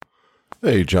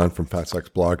Hey, John from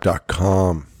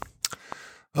fatsexblog.com.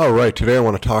 All right, today I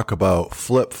want to talk about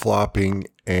flip-flopping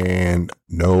and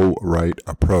no right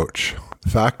approach.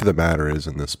 The fact of the matter is,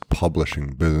 in this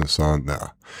publishing business on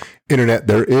the internet,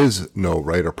 there is no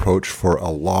right approach for a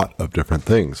lot of different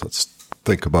things. Let's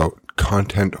think about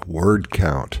content word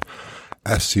count.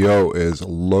 SEO is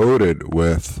loaded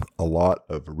with a lot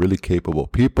of really capable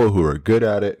people who are good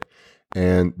at it,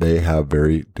 and they have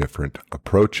very different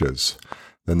approaches.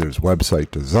 Then there's website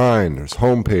design, there's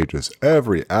home pages,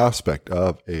 every aspect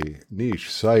of a niche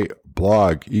site,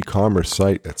 blog, e-commerce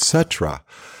site, etc.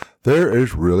 There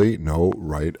is really no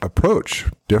right approach.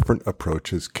 Different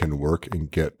approaches can work and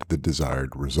get the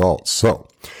desired results. So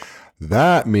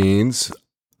that means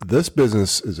this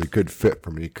business is a good fit for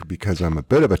me because I'm a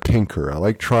bit of a tinker. I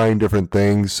like trying different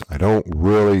things. I don't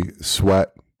really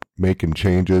sweat making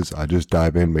changes. I just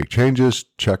dive in, make changes,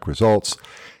 check results.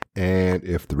 And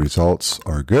if the results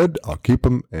are good, I'll keep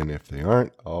them. And if they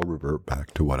aren't, I'll revert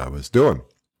back to what I was doing.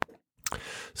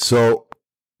 So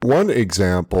one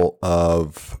example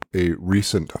of a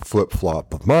recent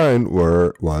flip-flop of mine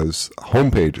was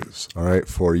home pages. All right.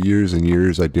 For years and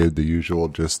years, I did the usual,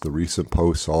 just the recent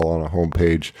posts all on a home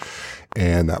page.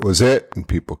 And that was it. And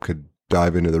people could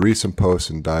dive into the recent posts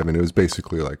and dive in. It was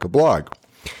basically like a blog.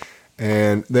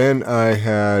 And then I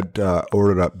had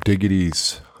ordered up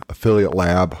Diggity's Affiliate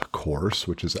Lab course,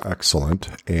 which is excellent.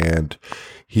 And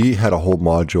he had a whole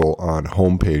module on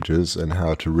home pages and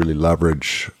how to really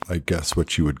leverage, I guess,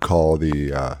 what you would call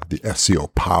the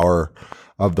SEO power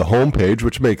of the homepage,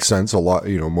 which makes sense a lot.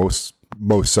 You know, most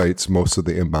sites, most of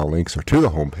the inbound links are to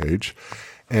the homepage,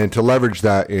 and to leverage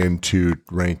that into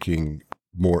ranking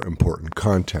more important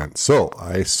content. So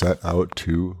I set out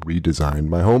to redesign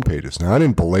my home pages. Now, I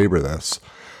didn't belabor this.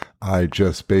 I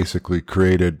just basically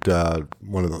created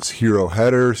one of those hero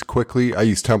headers quickly. I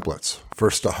use templates,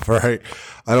 first off, all right?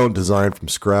 I don't design from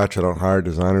scratch. I don't hire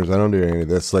designers. I don't do any of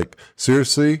this. Like,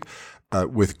 seriously,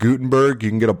 with Gutenberg, you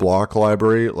can get a block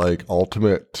library, like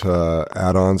Ultimate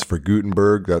add-ons for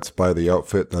Gutenberg. That's by the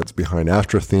outfit that's behind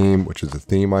AstroTheme, which is a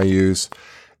theme I use.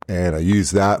 And I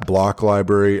use that block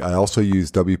library. I also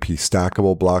use WP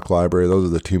Stackable block library. Those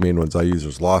are the two main ones I use.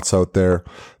 There's lots out there.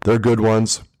 They're good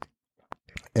ones.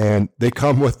 And they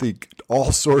come with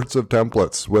all sorts of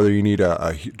templates, whether you need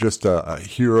just a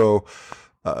hero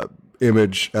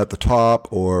image at the top,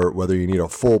 or whether you need a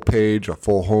full page, a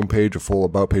full home page, a full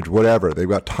about page, whatever. They've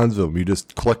got tons of them. You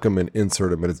just click them and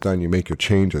insert them, and it's done. You make your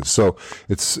changes. So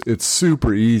it's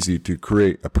super easy to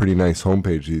create a pretty nice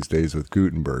homepage these days with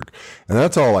Gutenberg. And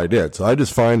that's all I did. So I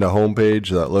just find a homepage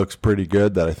that looks pretty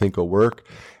good that I think will work,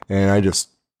 and I just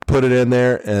put it in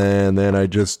there, and then I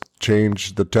just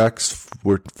change the text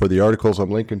for the articles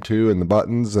I'm linking to and the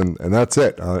buttons, and that's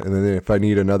it. And then if I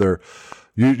need another,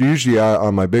 usually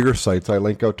on my bigger sites, I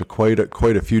link out to quite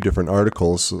a few different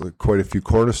articles, quite a few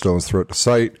cornerstones throughout the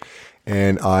site,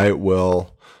 and I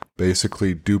will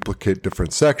basically duplicate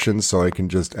different sections so I can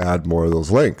just add more of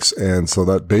those links. And so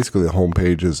that basically the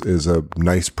homepage is a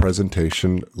nice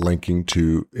presentation linking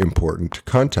to important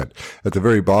content. At the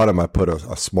very bottom, I put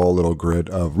a small little grid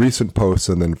of recent posts,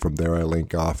 and then from there I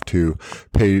link off to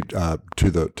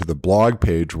the blog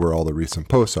page where all the recent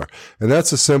posts are. And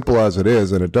that's as simple as it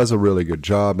is, and it does a really good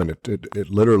job, and it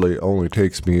literally only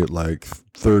takes me like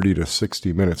 30 to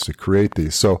 60 minutes to create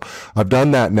these. So I've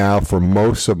done that now for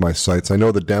most of my sites. I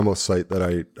know the demo site that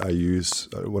I use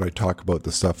when I talk about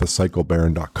the stuff is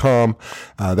cyclebaron.com.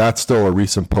 That's still a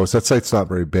recent post. That site's not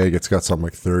very big. It's got something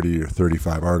like 30 or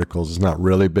 35 articles. It's not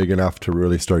really big enough to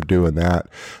really start doing that.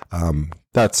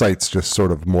 That site's just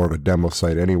sort of more of a demo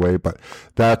site anyway, but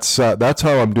that's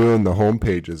how I'm doing the home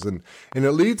pages. And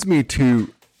it leads me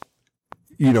to,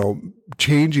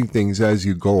 changing things as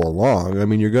you go along. I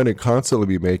mean, you're going to constantly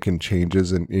be making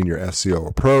changes in your SEO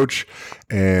approach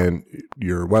and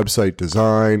your website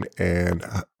design and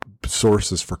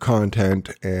sources for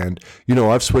content. And,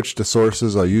 I've switched to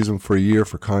sources. I'll use them for a year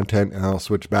for content, and I'll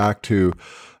switch back to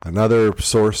another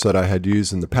source that I had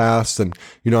used in the past. And,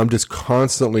 I'm just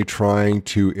constantly trying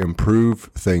to improve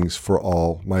things for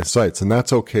all my sites, and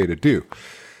that's okay to do.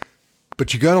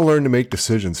 But you got to learn to make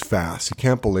decisions fast. You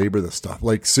can't belabor this stuff.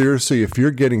 Like, seriously, if you're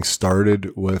getting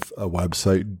started with a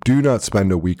website, do not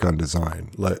spend a week on design.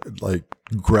 Like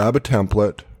grab a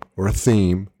template or a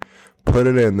theme, put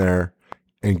it in there,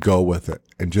 and go with it,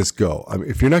 and just go. I mean,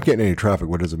 if you're not getting any traffic,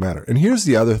 what does it matter? And here's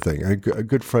the other thing. A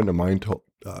good friend of mine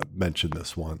mentioned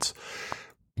this once.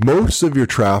 most of your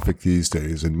traffic these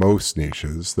days in most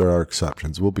niches, there are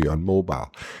exceptions, will be on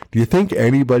mobile. Do you think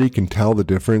anybody can tell the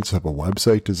difference of a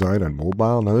website design on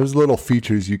mobile? Now, there's little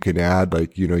features you can add,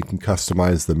 like, you can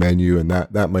customize the menu, and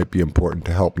that might be important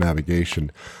to help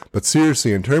navigation. But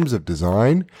seriously, in terms of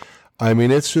design, I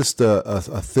mean, it's just a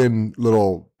thin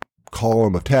little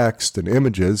column of text and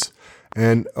images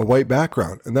and a white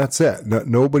background, and that's it.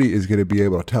 Nobody is going to be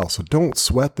able to tell. So don't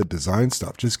sweat the design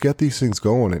stuff. Just get these things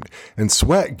going and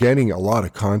sweat getting a lot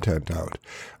of content out.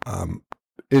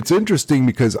 It's interesting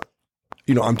because,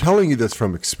 I'm telling you this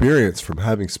from experience, from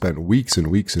having spent weeks and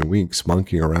weeks and weeks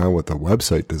monkeying around with the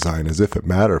website design as if it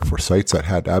mattered for sites that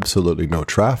had absolutely no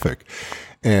traffic.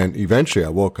 And eventually I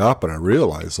woke up and I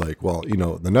realized,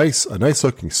 a nice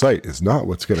looking site is not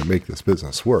what's going to make this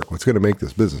business work. What's going to make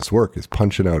this business work is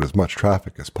punching out as much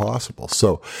traffic as possible.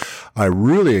 So I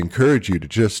really encourage you to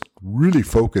just really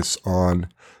focus on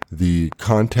the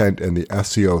content and the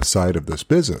SEO side of this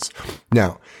business.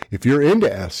 Now, if you're into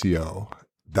SEO,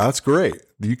 that's great.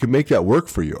 You can make that work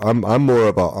for you. I'm more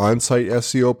of an on-site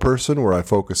SEO person where I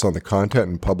focus on the content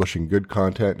and publishing good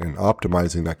content and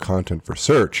optimizing that content for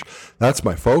search. That's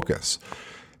my focus.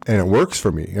 And it works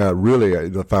for me. Really,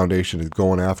 the foundation is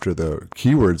going after the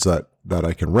keywords that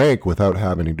I can rank without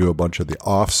having to do a bunch of the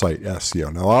off-site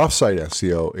SEO. Now, off-site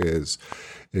SEO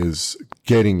is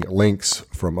getting links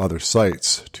from other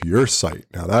sites to your site.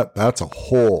 Now, that's a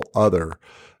whole other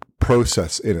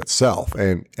process in itself,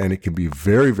 and it can be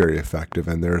very, very effective.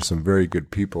 And there are some very good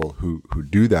people who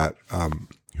do that,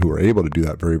 who are able to do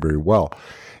that very, very well.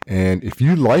 And if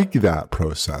you like that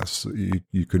process,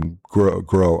 you can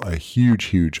grow a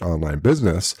huge online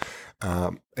business.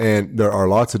 And there are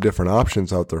lots of different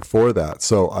options out there for that.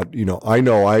 So,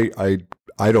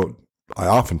 I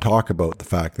often talk about the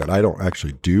fact that I don't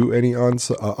actually do any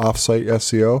off-site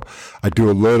SEO. I do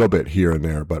a little bit here and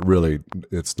there, but really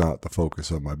it's not the focus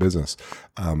of my business.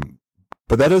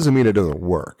 But that doesn't mean it doesn't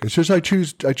work. It's just I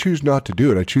choose not to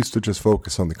do it. I choose to just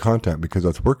focus on the content because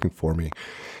that's working for me.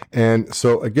 And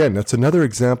so again, that's another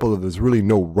example of there's really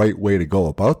no right way to go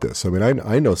about this. I mean,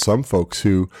 I know some folks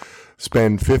who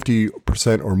spend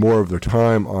 50% or more of their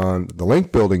time on the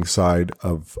link building side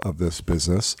of this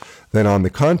business than on the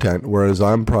content, whereas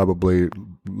I'm probably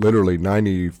literally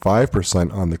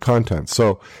 95% on the content.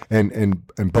 So, and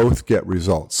both get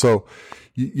results. So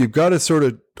you've got to sort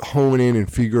of hone in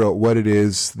and figure out what it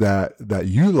is that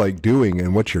you like doing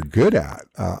and what you're good at.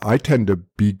 I tend to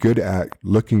be good at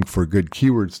looking for good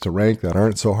keywords to rank that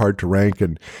aren't so hard to rank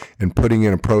and putting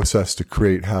in a process to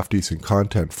create half decent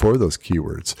content for those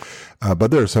keywords.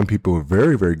 But there are some people who are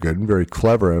very, very good and very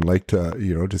clever and like to,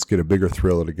 just get a bigger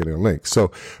thrill out of getting a link.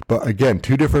 So, but again,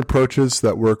 two different approaches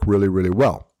that work really, really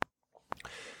well.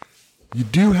 You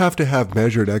do have to have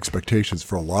measured expectations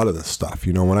for a lot of this stuff.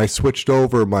 When I switched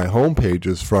over my home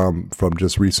pages from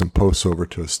just recent posts over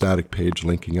to a static page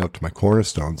linking out to my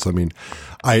cornerstones, I mean,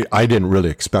 I didn't really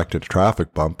expect a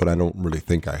traffic bump, but I don't really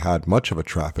think I had much of a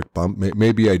traffic bump.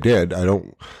 Maybe I did. I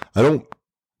don't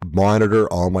monitor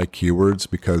all my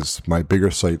keywords because my bigger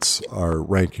sites are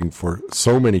ranking for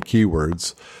so many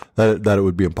keywords that it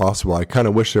would be impossible. I kind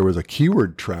of wish there was a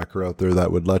keyword tracker out there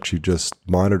that would let you just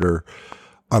monitor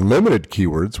unlimited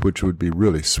keywords, which would be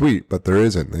really sweet, but there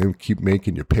isn't. They keep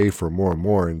making you pay for more and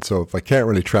more. And so if I can't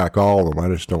really track all of them,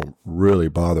 I just don't really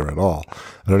bother at all.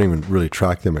 I don't even really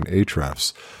track them in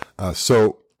Ahrefs.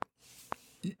 So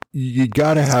you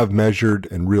got to have measured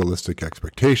and realistic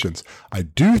expectations. I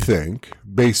do think,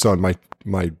 based on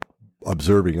my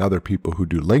observing other people who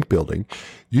do link building,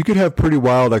 you could have pretty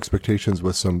wild expectations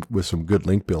with some good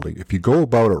link building. If you go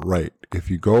about it right, if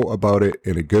you go about it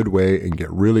in a good way and get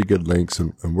really good links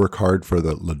and work hard for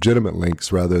the legitimate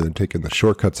links rather than taking the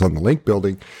shortcuts on the link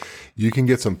building, you can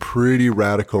get some pretty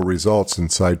radical results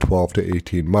inside 12 to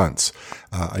 18 months.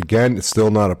 Again, it's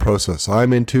still not a process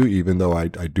I'm into, even though I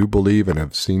do believe and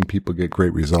have seen people get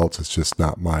great results. It's just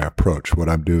not my approach. What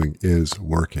I'm doing is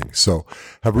working. So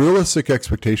have realistic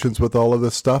expectations with all of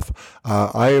this stuff.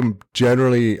 I am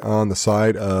generally on the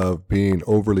side of being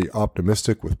overly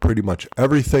optimistic with pretty much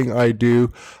everything I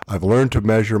do. I've learned to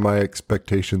measure my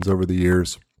expectations over the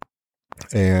years.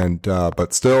 And,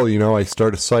 but still, I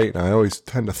start a site and I always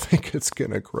tend to think it's going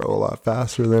to grow a lot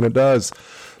faster than it does.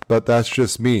 But that's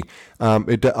just me.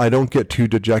 I don't get too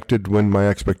dejected when my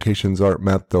expectations aren't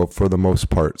met, though, for the most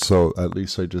part. So at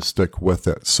least I just stick with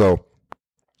it. So,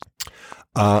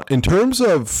 in terms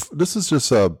of, this is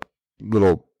just a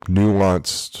little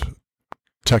nuanced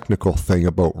technical thing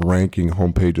about ranking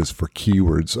homepages for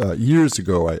keywords. Years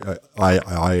ago,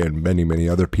 I and many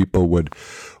other people would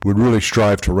really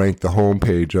strive to rank the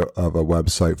homepage of a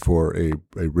website for a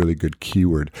really good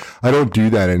keyword. I don't do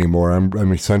that anymore.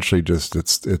 I'm essentially just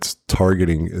it's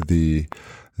targeting the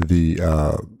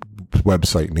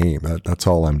website name. That's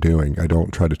all I'm doing. I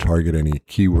don't try to target any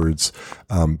keywords.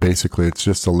 Basically, it's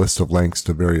just a list of links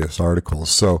to various articles.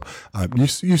 So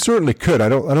you certainly could. I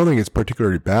don't think it's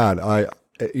particularly bad.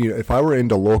 If I were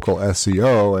into local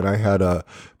SEO and I had a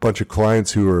bunch of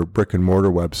clients who were brick and mortar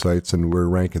websites and we're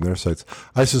ranking their sites,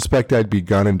 I suspect I'd be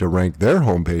gunning to rank their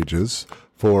homepages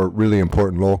for really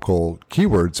important local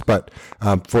keywords. But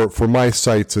for my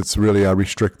sites, it's really, I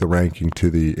restrict the ranking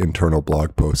to the internal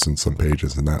blog posts and some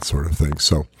pages and that sort of thing.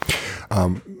 So,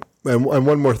 and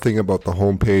one more thing about the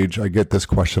homepage, I get this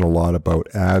question a lot about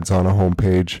ads on a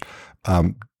homepage.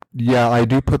 Yeah, I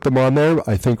do put them on there.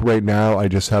 I think right now I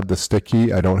just have the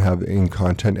sticky. I don't have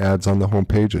in-content ads on the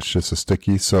homepage. It's just a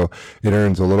sticky. So it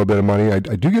earns a little bit of money. I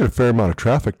do get a fair amount of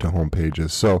traffic to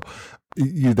homepages. So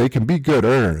they can be good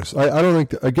earners. I don't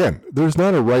think, again, there's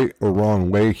not a right or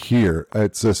wrong way here.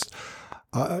 It's just,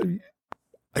 I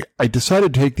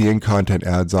decided to take the in-content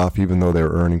ads off, even though they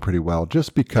were earning pretty well,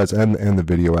 just because, and the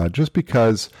video ad, just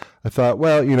because I thought,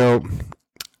 well,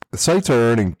 the sites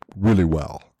are earning really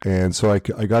well. And so I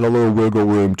got a little wiggle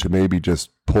room to maybe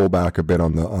just pull back a bit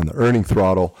on the earning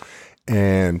throttle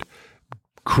and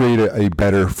create a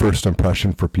better first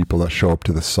impression for people that show up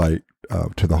to the site,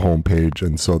 to the homepage,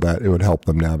 and so that it would help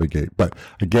them navigate. But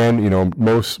again,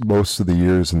 most of the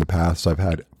years in the past, I've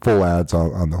had full ads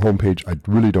on the homepage. I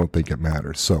really don't think it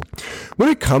matters. So when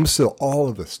it comes to all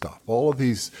of this stuff, all of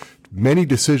these many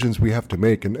decisions we have to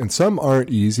make, and some aren't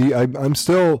easy. I'm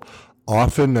still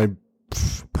often, I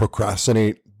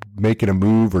procrastinate making a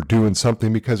move or doing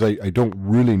something because I don't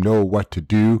really know what to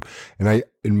do. And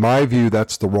in my view,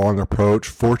 that's the wrong approach.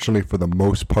 Fortunately, for the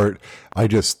most part, I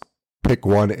just pick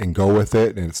one and go with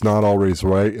it, and it's not always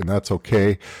right, and that's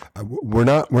okay. We're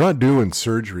not doing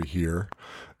surgery here.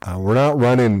 We're not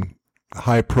running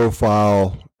high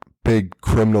profile, big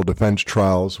criminal defense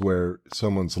trials where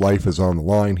someone's life is on the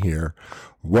line here.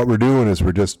 What we're doing is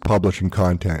we're just publishing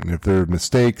content, and if there are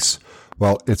mistakes,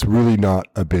 well, it's really not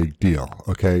a big deal.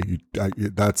 Okay,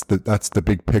 that's the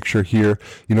big picture here.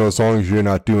 As long as you're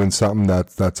not doing something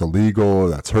that's illegal,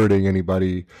 that's hurting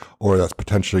anybody, or that's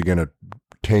potentially going to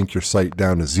tank your site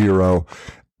down to zero,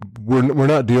 we're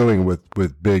not dealing with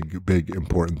big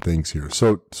important things here.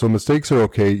 So mistakes are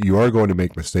okay. You are going to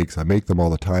make mistakes. I make them all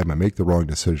the time. I make the wrong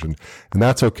decision, and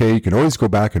that's okay. You can always go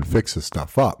back and fix this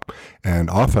stuff up,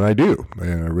 and often I do.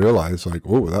 And I realize, like,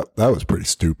 oh, that was pretty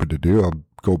stupid to do. I'll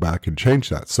go back and change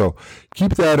that. So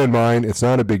keep that in mind. It's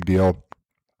not a big deal.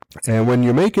 And when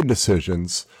you're making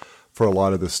decisions for a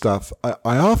lot of this stuff,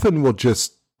 I often will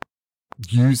just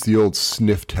use the old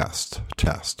sniff test.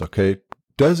 Okay.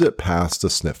 Does it pass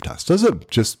the sniff test? Does it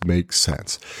just make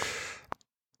sense?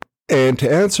 And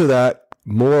to answer that,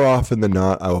 more often than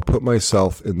not, I will put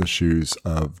myself in the shoes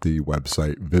of the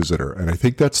website visitor. And I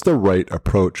think that's the right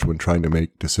approach when trying to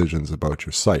make decisions about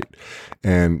your site.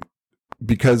 And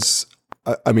because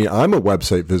I'm a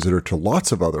website visitor to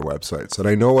lots of other websites, and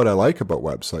I know what I like about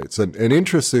websites. And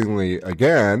interestingly,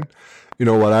 again,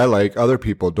 what I like, other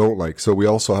people don't like. So we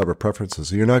also have our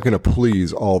preferences. You're not going to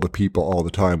please all the people all the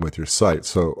time with your site.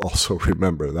 So also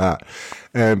remember that.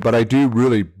 But I do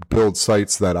really build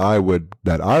sites that I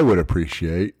would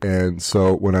appreciate. And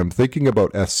so when I'm thinking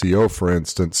about SEO, for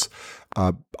instance,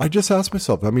 I just ask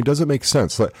myself, does it make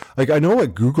sense? Like I know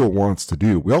what Google wants to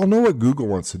do. We all know what Google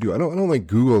wants to do. I don't think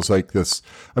Google's like this.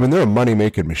 They're a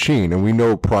money-making machine, and we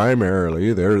know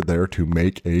primarily they're there to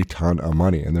make a ton of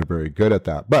money, and they're very good at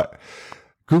that. But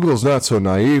Google's not so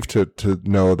naive to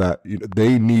know that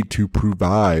they need to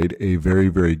provide a very,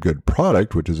 very good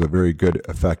product, which is a very good,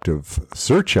 effective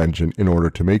search engine in order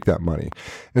to make that money.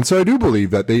 And so I do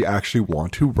believe that they actually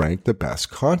want to rank the best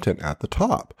content at the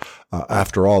top.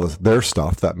 After all, their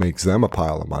stuff that makes them a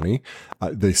pile of money.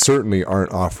 They certainly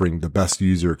aren't offering the best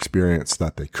user experience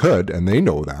that they could, and they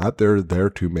know that. They're there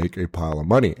to make a pile of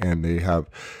money, and they have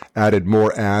added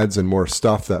more ads and more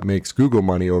stuff that makes Google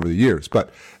money over the years.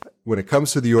 But when it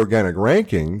comes to the organic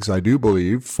rankings, I do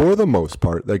believe, for the most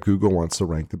part, that Google wants to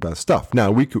rank the best stuff.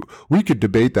 Now, we could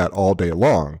debate that all day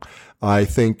long. I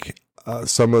think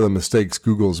some of the mistakes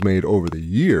Google's made over the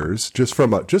years, just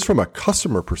from a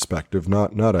customer perspective,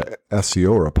 not a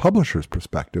SEO or a publisher's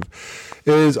perspective,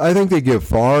 is I think they give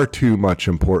far too much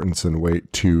importance and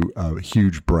weight to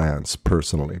huge brands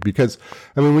personally. Because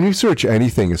when you search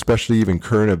anything, especially even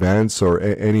current events or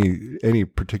any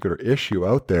particular issue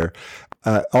out there,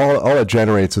 all it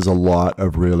generates is a lot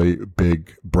of really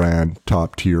big brand,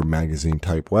 top tier magazine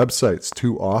type websites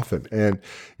too often. And,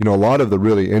 a lot of the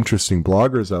really interesting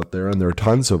bloggers out there, and there are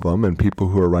tons of them, and people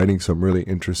who are writing some really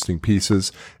interesting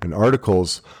pieces and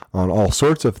articles on all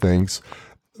sorts of things,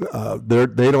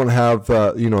 they don't have,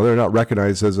 they're not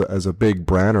recognized as a big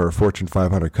brand or a Fortune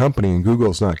 500 company, and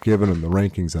Google's not giving them the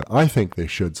rankings that I think they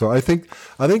should. So I think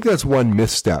that's one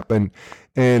misstep.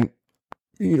 And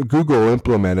Google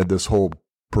implemented this whole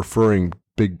preferring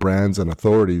big brands and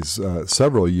authorities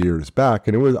several years back,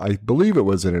 and I believe it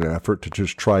was in an effort to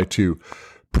just try to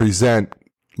present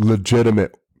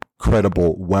legitimate,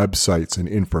 credible websites and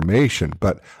information.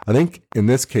 But I think in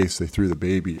this case, they threw the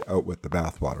baby out with the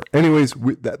bathwater. Anyways,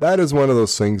 that is one of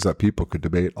those things that people could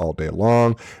debate all day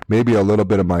long. Maybe a little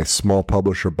bit of my small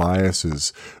publisher bias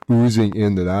is oozing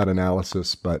into that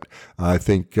analysis, but I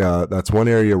think that's one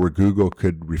area where Google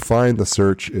could refine the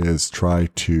search, is try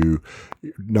to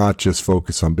not just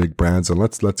focus on big brands, and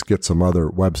let's get some other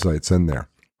websites in there.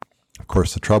 Of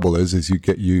course, the trouble is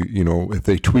if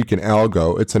they tweak an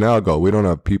algo, it's an algo. We don't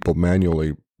have people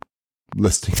manually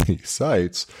listing these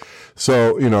sites.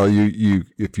 So,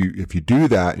 if you do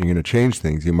that, and you're going to change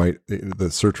things, the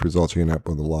search results are going to end up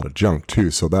with a lot of junk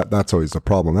too. So that's always the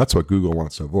problem. That's what Google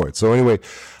wants to avoid. So anyway,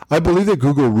 I believe that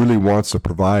Google really wants to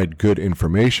provide good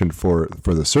information for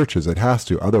the searches. It has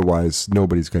to, otherwise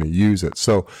nobody's going to use it.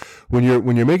 So when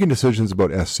you're making decisions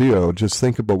about SEO, just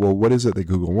think about, well, what is it that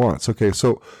Google wants? Okay,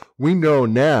 so we know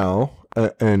now,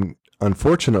 and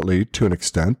unfortunately to an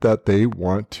extent, that they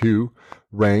want to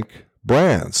rank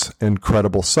brands and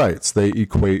credible sites. They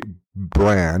equate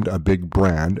a big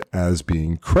brand, as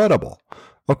being credible.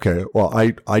 Okay, well,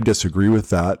 I disagree with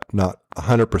that, not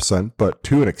 100%, but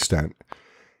to an extent.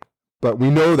 But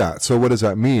we know that. So what does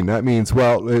that mean? That means,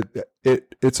 well,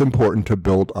 it's important to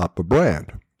build up a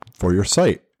brand for your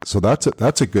site. So that's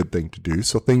a good thing to do.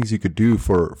 So things you could do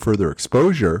for further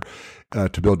exposure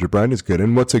to build your brand is good.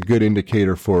 And what's a good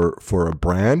indicator for a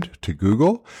brand to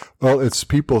Google? Well, it's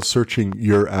people searching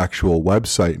your actual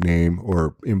website name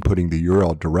or inputting the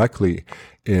URL directly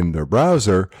in their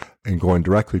browser and going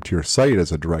directly to your site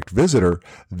as a direct visitor.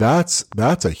 That's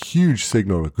a huge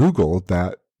signal to Google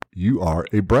that you are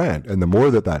a brand. And the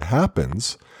more that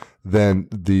happens, then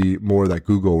the more that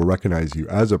Google will recognize you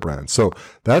as a brand. So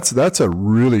that's a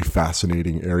really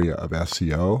fascinating area of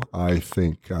SEO. I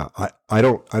think I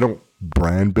don't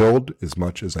brand build as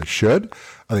much as I should.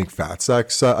 I think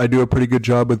FatStack's I do a pretty good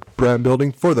job with brand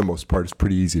building. For the most part, it's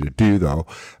pretty easy to do though.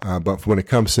 But when it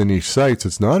comes to niche sites,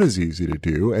 it's not as easy to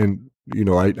do. And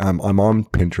I'm on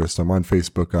Pinterest, I'm on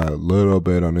Facebook, a little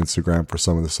bit on Instagram for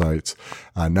some of the sites,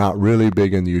 not really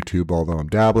big in YouTube, although I'm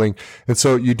dabbling. And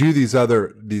so you do these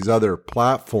other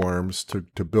platforms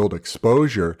to build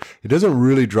exposure. It doesn't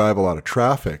really drive a lot of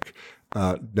traffic,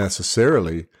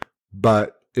 necessarily,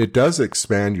 but it does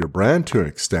expand your brand to an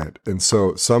extent. And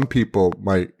so some people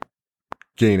might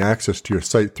gain access to your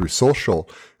site through social.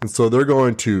 And so they're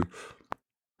going to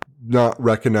not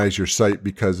recognize your site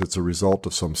because it's a result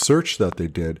of some search that they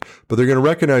did, but they're going to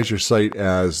recognize your site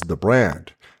as the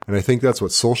brand. And I think that's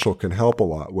what social can help a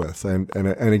lot with. And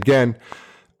again,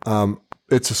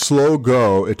 it's a slow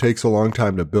go. It takes a long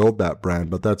time to build that brand,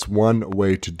 but that's one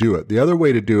way to do it. The other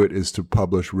way to do it is to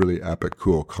publish really epic,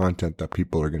 cool content that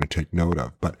people are going to take note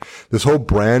of. But this whole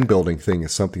brand building thing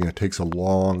is something that takes a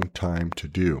long time to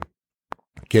do.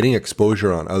 Getting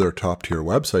exposure on other top tier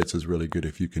websites is really good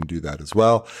if you can do that as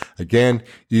well. Again,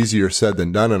 easier said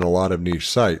than done on a lot of niche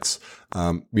sites.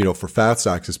 For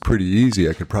FatStacks, it's pretty easy.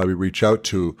 I could probably reach out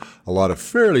to a lot of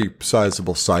fairly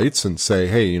sizable sites and say,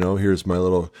 hey, here's my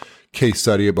little case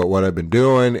study about what I've been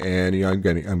doing, and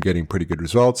I'm getting pretty good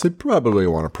results. They probably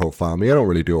want to profile me. I don't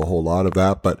really do a whole lot of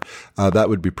that, but that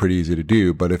would be pretty easy to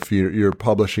do. But if you're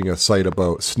publishing a site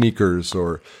about sneakers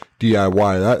or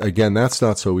DIY, that's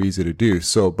not so easy to do.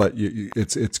 So, but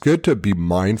it's good to be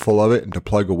mindful of it and to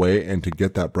plug away and to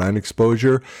get that brand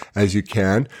exposure as you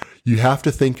can. You have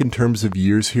to think in terms of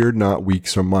years here, not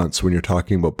weeks or months when you're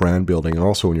talking about brand building. And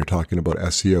also when you're talking about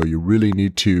SEO, you really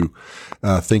need to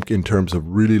think in terms of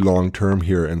really long term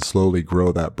here and slowly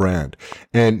grow that brand.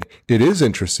 And it is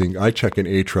interesting. I check in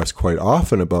Ahrefs quite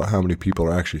often about how many people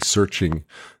are actually searching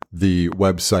the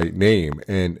website name,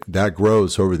 and that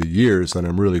grows over the years, and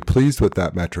I'm really pleased with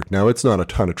that metric. Now, it's not a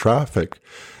ton of traffic.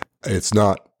 It's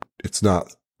not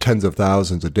tens of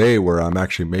thousands a day where I'm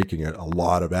actually making a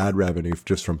lot of ad revenue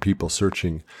just from people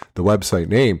searching the website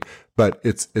name, but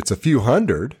it's a few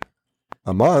hundred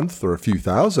a month or a few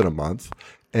thousand a month,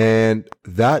 and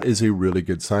that is a really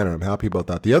good sign, and I'm happy about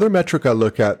that. The other metric I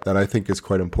look at that I think is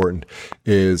quite important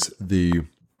is the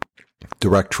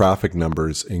direct traffic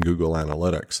numbers in Google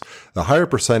Analytics. The higher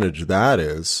percentage that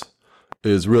is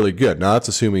really good. Now that's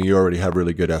assuming you already have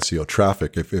really good SEO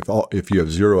traffic. If you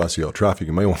have zero SEO traffic,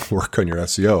 you might want to work on your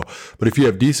SEO. But if you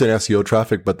have decent SEO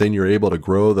traffic, but then you're able to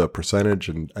grow the percentage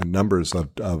and numbers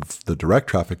of the direct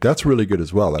traffic, that's really good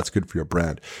as well. That's good for your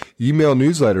brand. Email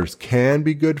newsletters can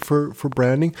be good for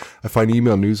branding. I find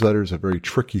email newsletters a very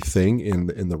tricky thing in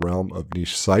the realm of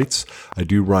niche sites. I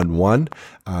do run one.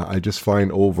 I just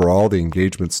find overall the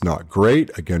engagement's not great.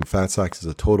 Again, FatStack is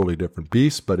a totally different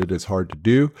beast, but it is hard to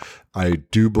do. I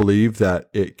do believe that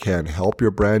it can help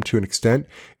your brand to an extent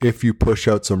if you push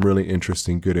out some really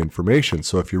interesting, good information.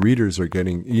 So if your readers are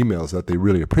getting emails that they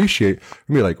really appreciate,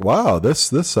 you'll be like, wow,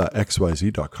 this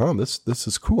XYZ.com, this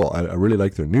is cool. I really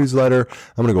like their newsletter.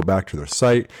 I'm going to go back to their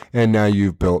site. And now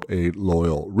you've built a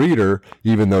loyal reader,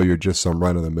 even though you're just some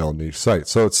run-of-the-mill niche site.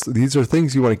 So these are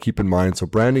things you want to keep in mind. So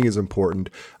branding is important.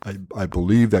 I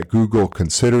believe that Google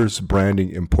considers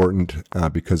branding important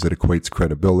because it equates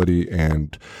credibility,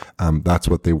 and that's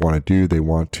what they want to do. They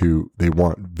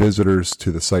want visitors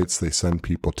to the sites they send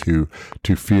people to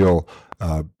feel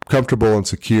comfortable and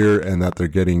secure, and that they're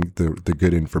getting the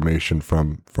good information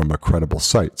from a credible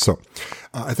site. So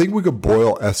I think we could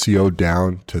boil SEO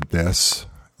down to this.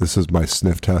 This is my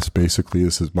sniff test. Basically,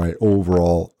 this is my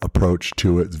overall approach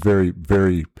to it. It's very,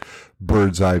 very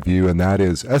bird's eye view, and that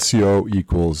is SEO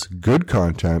equals good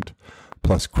content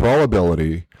plus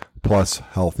crawlability plus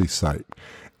healthy site.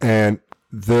 And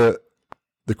the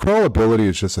crawlability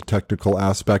is just a technical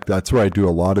aspect. That's where I do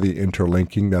a lot of the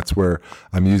interlinking. That's where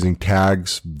I'm using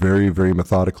tags very, very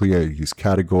methodically. I use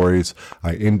categories.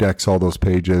 I index all those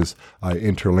pages. I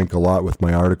interlink a lot with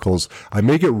my articles. I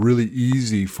make it really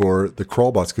easy for the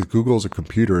crawlbots, because Google's a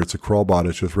computer. It's a crawlbot.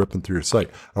 It's just ripping through your site.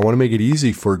 I want to make it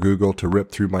easy for Google to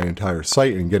rip through my entire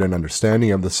site and get an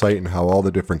understanding of the site and how all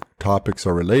the different topics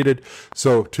are related.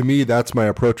 So to me, that's my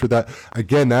approach with that.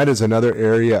 Again, that is another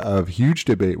area of huge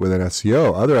debate within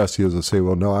SEO. Other SEOs will say,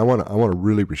 well, no, I want to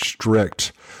really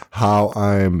restrict how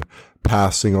I'm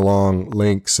passing along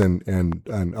links and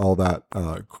all that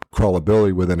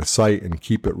crawlability within a site and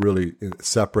keep it really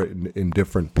separate in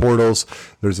different portals.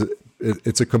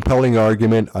 It's a compelling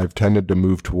argument. I've tended to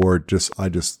move toward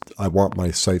I want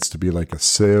my sites to be like a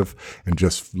sieve and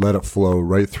just let it flow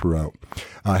right throughout.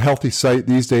 A healthy site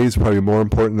these days is probably more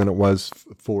important than it was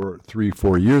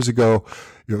 3-4 years ago.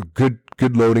 Good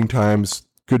loading times,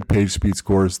 good page speed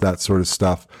scores, that sort of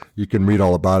stuff. You can read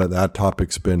all about it. That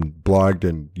topic's been blogged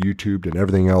and YouTubed and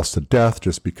everything else to death,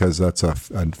 just because that's a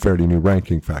fairly new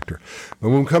ranking factor. But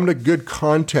when we come to good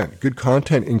content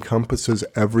encompasses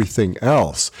everything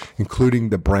else, including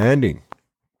the branding,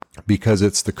 because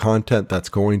it's the content that's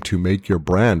going to make your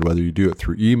brand, whether you do it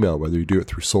through email, whether you do it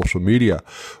through social media,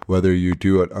 whether you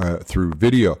do it through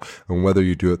video, and whether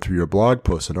you do it through your blog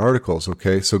posts and articles.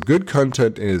 Okay. So good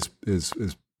content is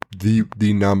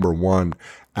the number one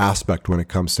aspect when it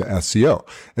comes to SEO.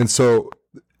 And so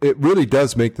it really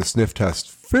does make the sniff test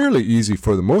fairly easy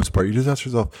for the most part. You just ask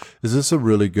yourself, is this a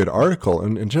really good article?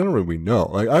 And generally we know.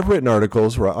 Like, I've written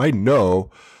articles where I know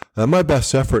that my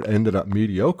best effort ended up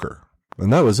mediocre.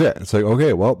 And that was it. It's like,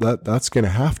 okay, well, that's going to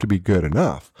have to be good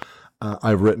enough.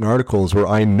 I've written articles where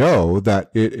I know that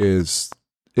it is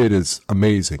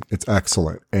amazing, it's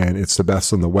excellent, and it's the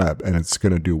best on the web, and it's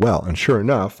going to do well. And sure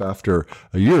enough, after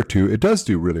a year or two, it does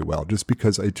do really well, just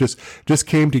because it just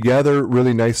came together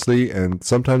really nicely. And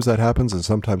sometimes that happens and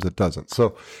sometimes it doesn't.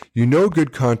 So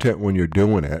good content when you're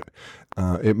doing it.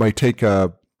 It might take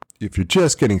if you're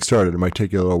just getting started, it might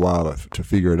take you a little while to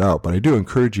figure it out. But I do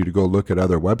encourage you to go look at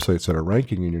other websites that are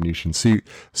ranking in your niche and see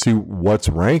what's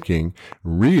ranking,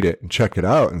 read it and check it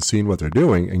out and see what they're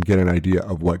doing and get an idea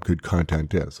of what good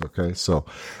content is. Okay. So,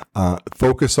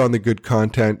 focus on the good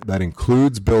content. That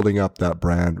includes building up that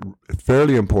brand.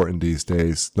 Fairly important these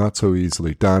days, not so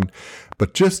easily done,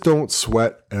 but just don't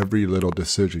sweat every little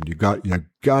decision. You got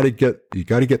to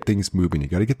get things moving. You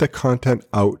got to get the content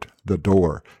out the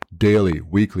door daily,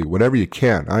 weekly, whatever you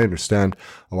can. I understand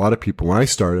a lot of people, when I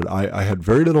started, I had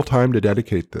very little time to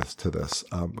dedicate to this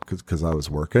because I was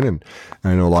working, and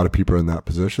I know a lot of people are in that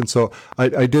position. So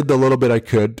I did the little bit I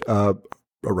could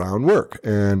around work,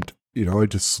 and I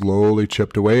just slowly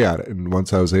chipped away at it. And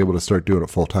once I was able to start doing it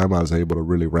full time, I was able to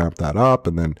really ramp that up.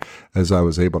 And then as I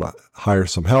was able to hire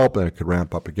some help, then I could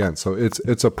ramp up again. So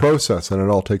it's a process, and it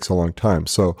all takes a long time.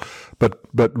 So, but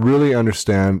really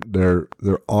understand there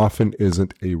often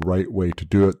isn't a right way to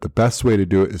do it. The best way to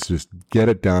do it is just get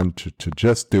it done, to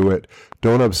just do it.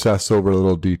 Don't obsess over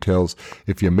little details.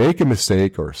 If you make a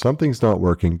mistake or something's not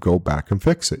working, go back and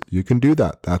fix it. You can do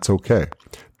that. That's okay.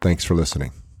 Thanks for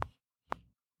listening.